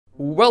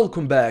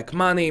Welcome back,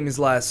 my name is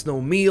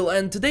LastKnownMeal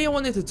and today I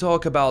wanted to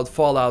talk about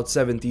Fallout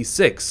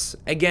 76.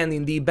 Again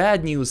in the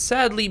bad news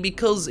sadly,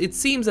 because it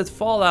seems that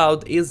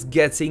Fallout is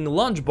getting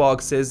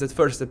lunchboxes that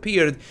first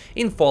appeared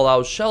in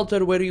Fallout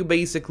Shelter, where you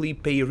basically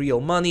pay real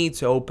money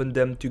to open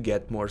them to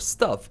get more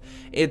stuff.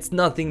 It's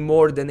nothing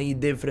more than a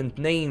different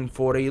name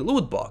for a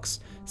loot box.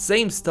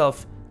 Same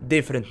stuff,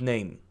 different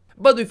name.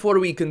 But before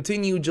we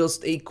continue,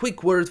 just a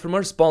quick word from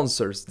our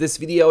sponsors. This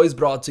video is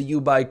brought to you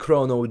by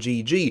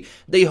ChronoGG.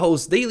 They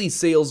host daily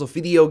sales of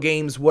video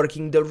games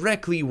working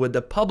directly with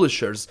the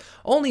publishers.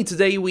 Only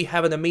today we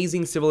have an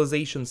amazing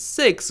Civilization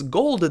 6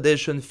 Gold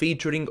Edition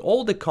featuring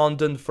all the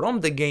content from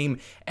the game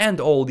and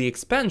all the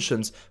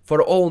expansions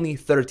for only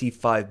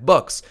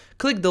 $35.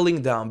 Click the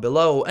link down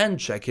below and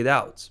check it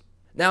out.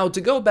 Now,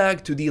 to go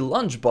back to the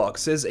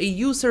lunchboxes, a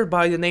user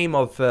by the name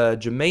of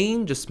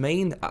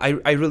Jasmine,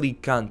 I really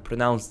can't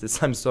pronounce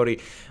this, I'm sorry,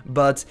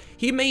 but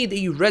he made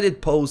a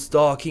Reddit post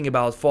talking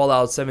about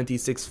Fallout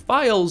 76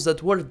 files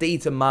that were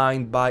data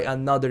mined by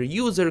another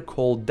user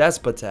called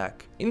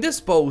Despotac. In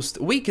this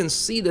post, we can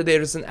see that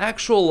there is an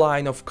actual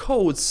line of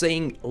code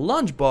saying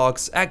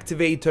lunchbox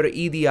activator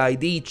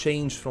EDID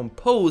changed from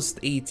post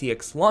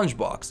ATX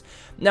lunchbox.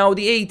 Now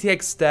the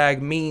ATX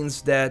tag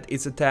means that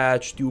it's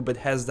attached to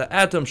Bethesda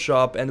Atom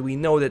Shop, and we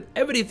know that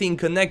everything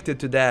connected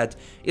to that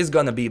is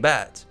gonna be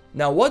bad.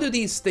 Now, what do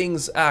these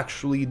things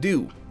actually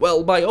do?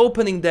 Well, by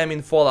opening them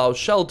in Fallout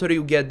Shelter,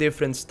 you get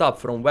different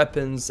stuff from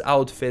weapons,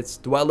 outfits,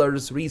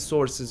 dwellers,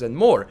 resources and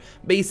more.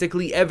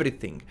 Basically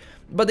everything.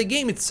 But the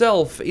game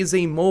itself is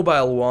a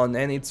mobile one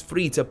and it's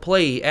free to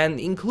play, and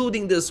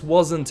including this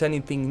wasn't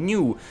anything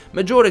new.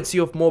 Majority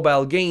of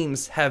mobile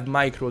games have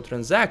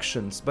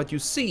microtransactions, but you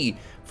see,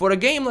 for a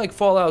game like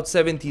Fallout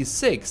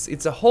 76,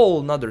 it's a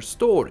whole nother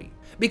story.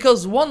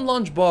 Because one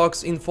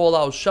lunchbox in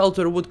Fallout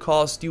Shelter would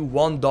cost you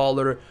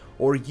 $1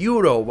 or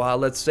euro, while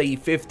let's say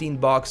 15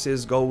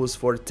 boxes goes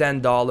for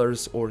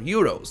 $10 or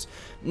euros.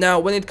 Now,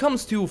 when it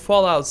comes to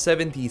Fallout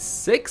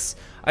 76,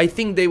 I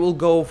think they will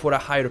go for a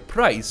higher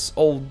price,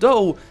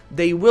 although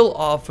they will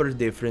offer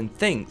different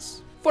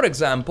things. For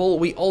example,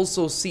 we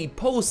also see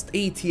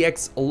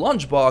post-ATX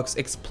lunchbox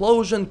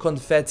explosion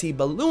confetti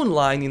balloon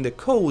line in the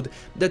code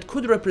that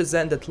could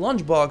represent that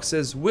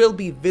lunchboxes will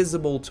be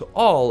visible to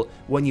all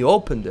when you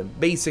open them.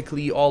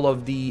 Basically, all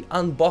of the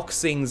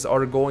unboxings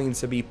are going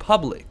to be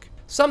public.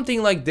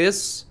 Something like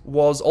this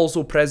was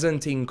also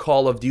present in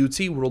Call of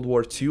Duty World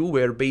War II,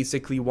 where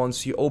basically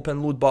once you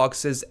open loot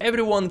boxes,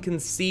 everyone can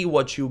see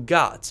what you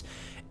got.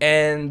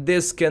 And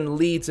this can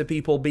lead to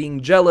people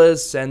being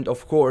jealous, and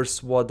of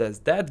course, what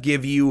does that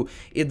give you?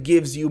 It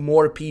gives you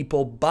more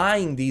people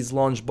buying these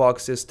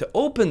lunchboxes to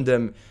open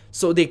them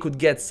so they could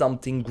get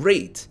something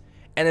great.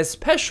 And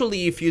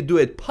especially if you do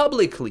it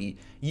publicly,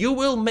 you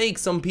will make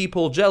some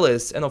people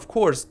jealous, and of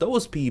course,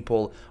 those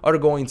people are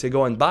going to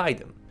go and buy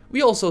them.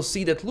 We also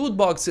see that loot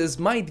boxes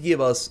might give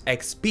us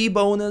XP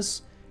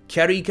bonus,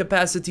 carry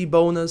capacity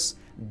bonus,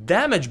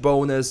 damage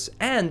bonus,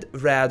 and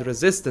rad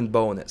resistant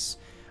bonus.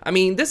 I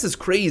mean, this is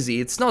crazy.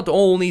 It's not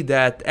only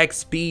that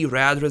XP,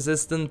 rad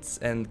resistance,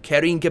 and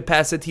carrying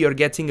capacity are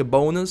getting a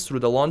bonus through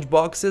the lunch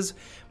boxes,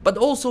 but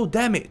also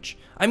damage.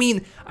 I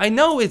mean, I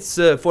know it's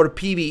for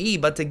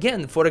PvE, but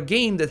again, for a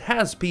game that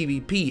has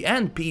PvP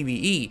and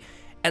PvE,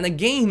 and a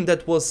game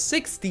that was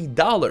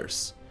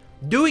 $60,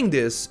 doing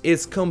this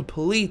is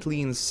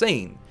completely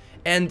insane.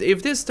 And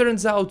if this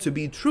turns out to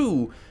be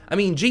true, I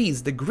mean,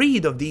 geez, the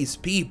greed of these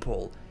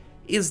people.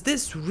 Is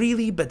this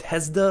really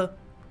Bethesda?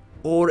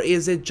 Or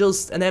is it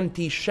just an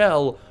empty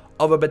shell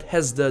of a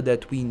Bethesda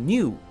that we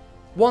knew?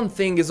 One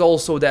thing is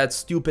also that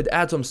stupid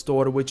Atom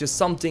Store, which is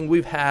something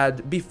we've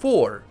had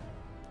before.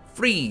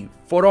 Free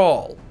for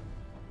all.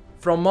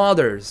 From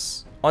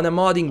modders. On a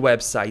modding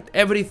website.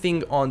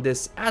 Everything on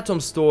this Atom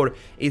Store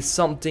is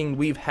something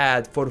we've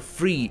had for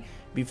free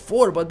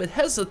before, but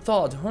Bethesda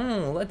thought,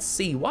 let's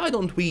see, why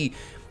don't we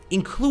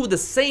include the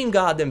same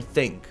goddamn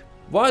thing?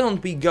 Why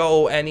don't we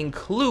go and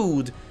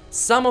include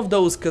some of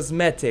those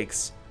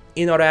cosmetics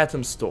in our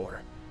Atom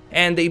Store?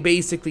 And they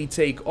basically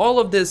take all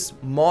of this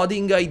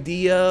modding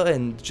idea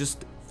and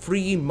just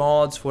free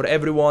mods for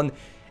everyone,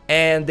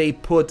 and they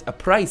put a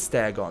price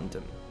tag on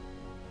them.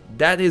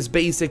 That is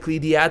basically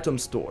the Atom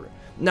Store.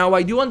 Now,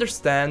 I do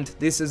understand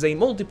this is a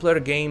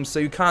multiplayer game, so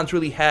you can't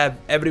really have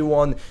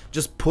everyone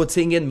just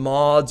putting in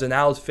mods and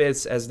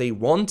outfits as they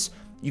want.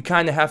 You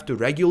kind of have to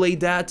regulate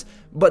that,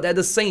 but at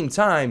the same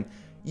time,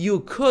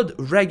 you could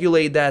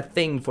regulate that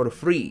thing for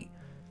free.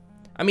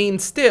 I mean,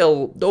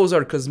 still, those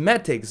are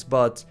cosmetics,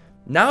 but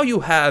now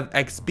you have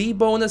XP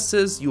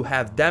bonuses, you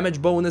have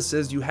damage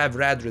bonuses, you have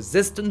rad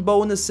resistant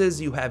bonuses,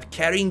 you have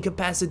carrying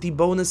capacity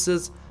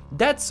bonuses.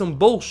 That's some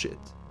bullshit.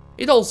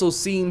 It also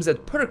seems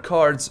that perk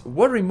cards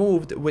were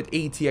removed with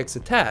ATX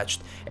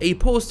attached. A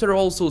poster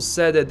also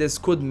said that this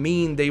could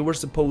mean they were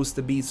supposed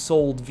to be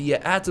sold via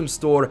Atom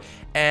Store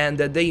and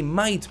that they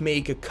might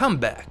make a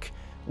comeback.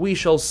 We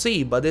shall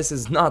see, but this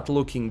is not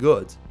looking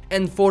good.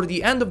 And for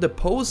the end of the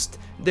post,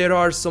 there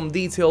are some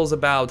details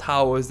about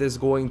how is this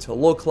going to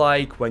look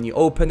like when you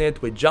open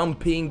it with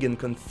jumping and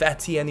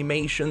confetti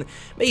animation.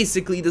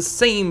 Basically the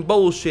same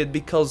bullshit,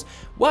 because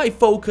why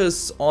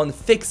focus on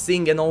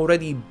fixing an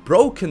already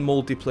broken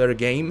multiplayer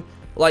game?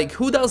 Like,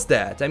 who does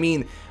that? I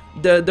mean,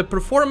 the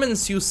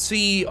performance you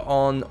see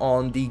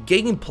on the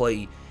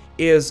gameplay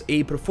is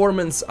a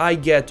performance I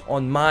get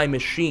on my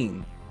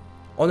machine.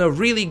 On a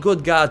really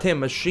good goddamn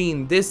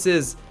machine, this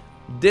is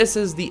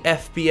the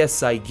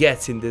FPS I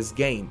get in this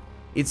game.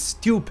 It's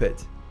stupid.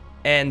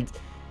 And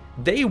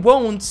they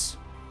won't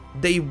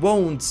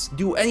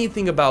do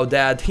anything about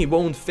that. They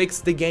won't fix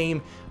the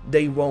game.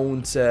 They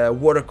won't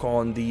work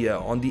on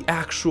the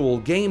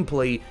actual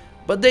gameplay.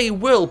 But they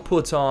will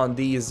put on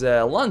these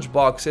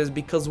lunchboxes,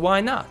 because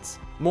why not?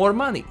 More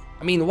money.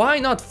 I mean, why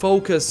not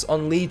focus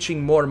on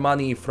leeching more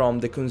money from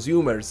the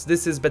consumers?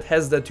 This is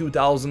Bethesda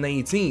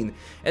 2018,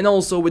 and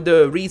also with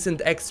the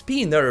recent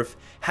XP nerf,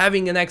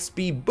 having an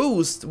XP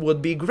boost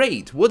would be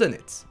great, wouldn't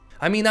it?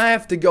 I mean, I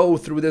have to go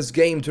through this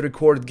game to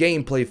record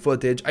gameplay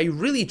footage. I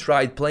really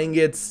tried playing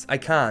it, I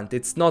can't.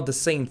 It's not the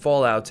same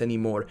Fallout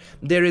anymore.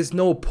 There is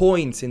no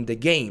point in the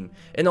game,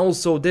 and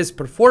also this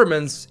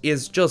performance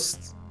is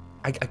just...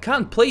 I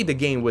can't play the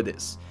game with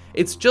this.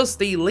 It's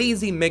just a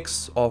lazy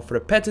mix of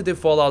repetitive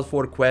Fallout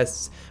 4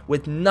 quests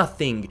with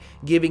nothing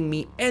giving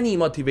me any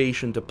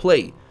motivation to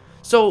play.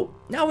 So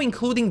now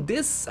including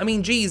this, I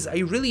mean, geez, I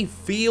really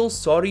feel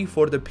sorry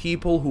for the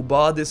people who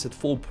bought this at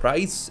full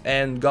price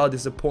and got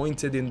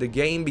disappointed in the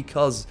game,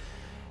 because,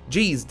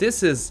 geez,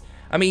 this is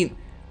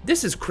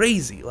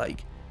crazy.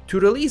 Like, to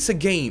release a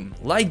game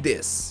like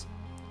this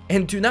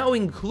and to now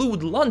include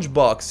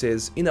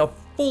lunchboxes in a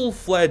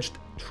full-fledged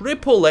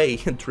AAA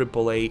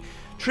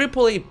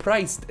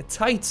priced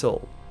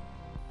title.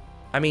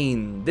 I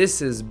mean,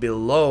 this is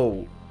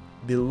below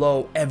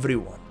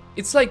everyone.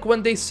 It's like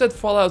when they said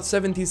Fallout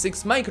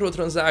 76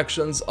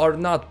 microtransactions are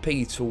not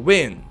pay to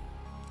win.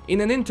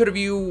 In an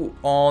interview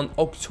on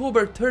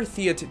October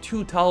 30th,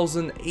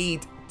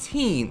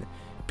 2018,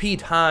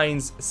 Pete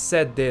Hines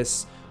said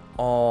this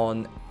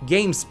on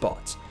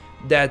GameSpot,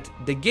 that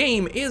the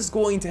game is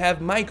going to have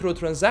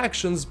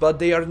microtransactions, but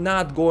they are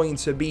not going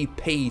to be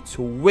pay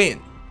to win.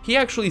 He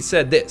actually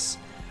said this: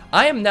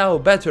 "I am now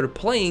better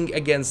playing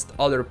against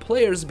other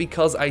players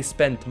because I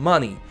spent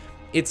money.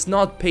 It's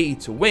not pay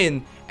to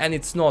win, and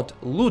it's not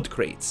loot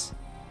crates."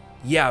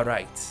 Yeah,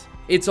 right.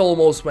 It's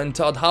almost when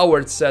Todd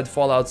Howard said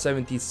Fallout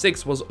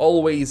 76 was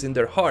always in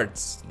their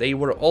hearts. They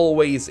were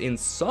always in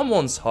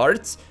someone's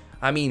heart,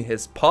 I mean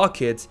his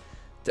pocket,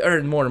 to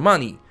earn more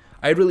money.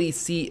 I really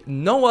see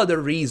no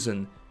other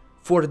reason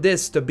for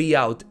this to be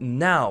out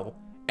now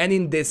and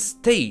in this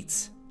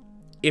state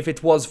if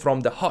it was from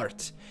the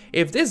heart.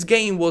 If this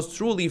game was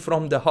truly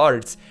from the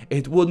heart,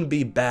 it wouldn't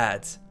be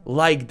bad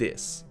like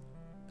this.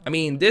 I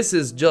mean, this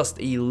is just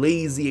a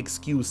lazy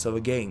excuse of a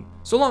game.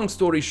 So long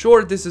story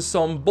short, this is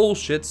some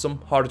bullshit, some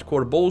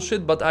hardcore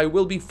bullshit, but I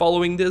will be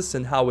following this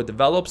and how it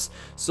develops,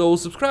 so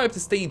subscribe to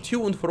stay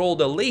tuned for all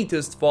the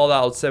latest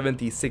Fallout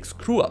 76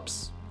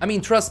 screw-ups. I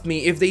mean, trust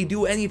me, if they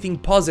do anything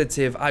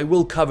positive, I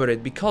will cover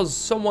it, because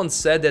someone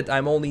said that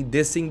I'm only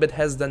dissing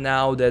Bethesda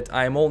now, that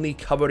I'm only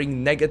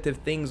covering negative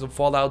things of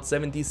Fallout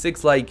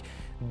 76, like,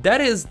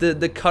 that is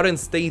the current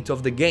state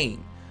of the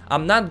game.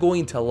 I'm not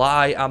going to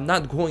lie, I'm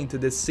not going to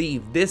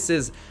deceive. This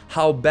is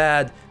how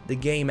bad the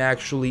game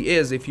actually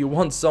is. If you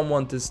want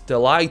someone to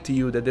lie to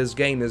you that this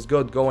game is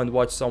good, go and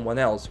watch someone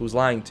else who's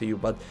lying to you.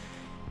 But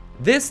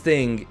this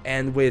thing,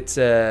 and with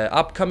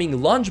upcoming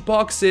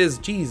lunchboxes,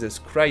 Jesus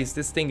Christ,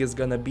 this thing is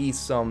gonna be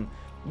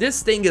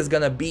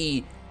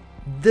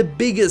the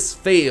biggest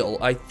fail,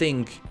 I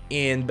think,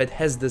 in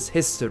Bethesda's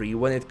history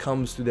when it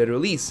comes to their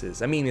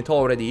releases. I mean, it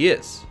already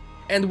is.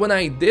 And when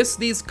I diss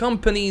these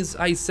companies,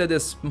 I said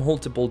this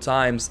multiple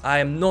times, I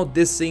am not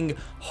dissing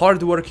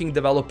hardworking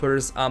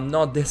developers, I'm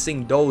not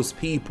dissing those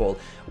people.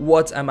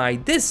 What am I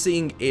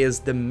dissing is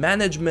the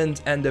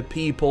management and the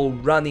people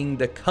running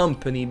the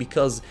company,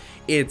 because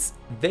it's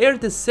their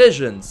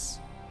decisions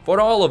for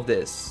all of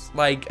this.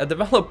 Like, a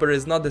developer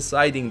is not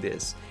deciding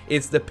this,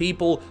 it's the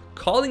people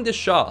calling the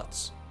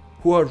shots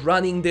who are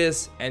running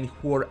this and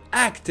who are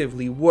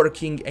actively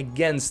working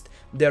against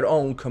their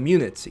own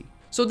community.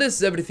 So this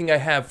is everything I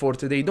have for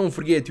today. Don't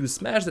forget to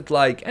smash that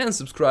like and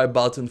subscribe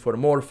button for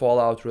more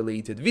Fallout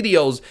related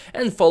videos,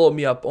 and follow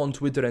me up on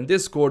Twitter and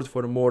Discord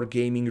for more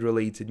gaming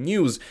related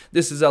news.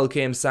 This is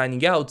LKM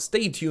signing out,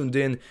 stay tuned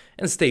in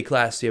and stay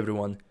classy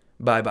everyone.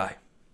 Bye bye.